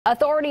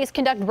Authorities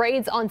conduct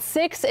raids on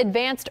 6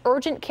 advanced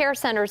urgent care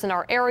centers in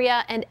our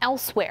area and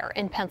elsewhere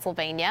in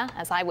Pennsylvania.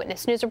 As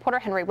Eyewitness News reporter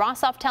Henry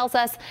Rosoff tells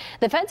us,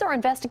 the feds are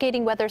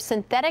investigating whether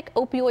synthetic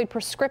opioid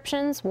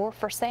prescriptions were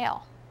for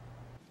sale.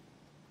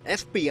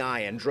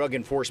 FBI and drug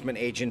enforcement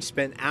agents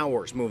spent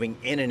hours moving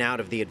in and out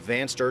of the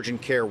advanced urgent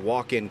care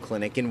walk-in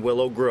clinic in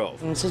Willow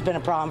Grove. This has been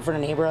a problem for the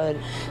neighborhood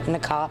and the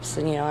cops,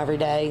 and every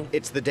day.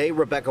 It's the day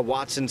Rebecca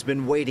Watson's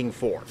been waiting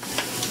for.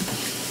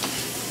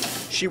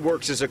 She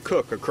works as a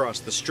cook across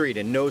the street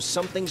and knows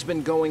something's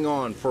been going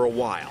on for a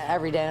while.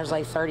 Every day there's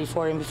like 30,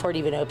 40, and before it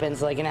even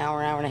opens, like an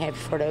hour and a half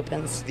before it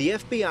opens. The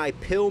FBI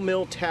Pill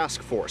Mill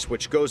Task Force,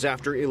 which goes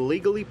after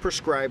illegally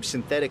prescribed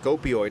synthetic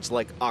opioids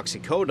like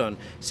oxycodone,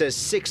 says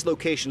 6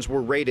 locations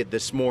were raided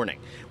this morning.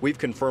 We've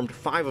confirmed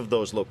 5 of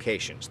those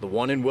locations, the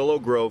one in Willow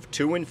Grove,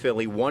 2 in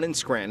Philly, 1 in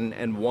Scranton,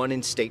 and 1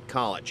 in State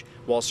College.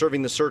 While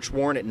serving the search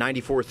warrant at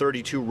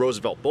 9432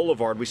 Roosevelt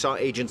Boulevard, we saw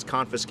agents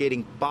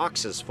confiscating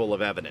boxes full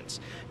of evidence.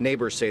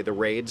 Neighbors say the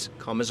raids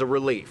come as a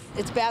relief.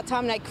 It's about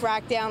time they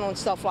crack down on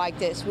stuff like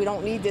this. We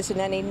don't need this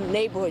in any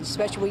neighborhood,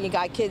 especially when you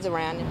got kids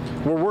around.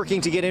 We're working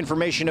to get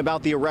information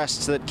about the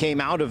arrests that came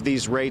out of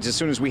these raids. As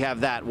soon as we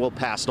have that, we'll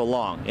pass it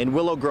along. In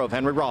Willow Grove,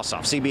 Henry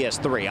Rosoff,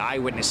 CBS 3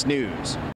 Eyewitness News.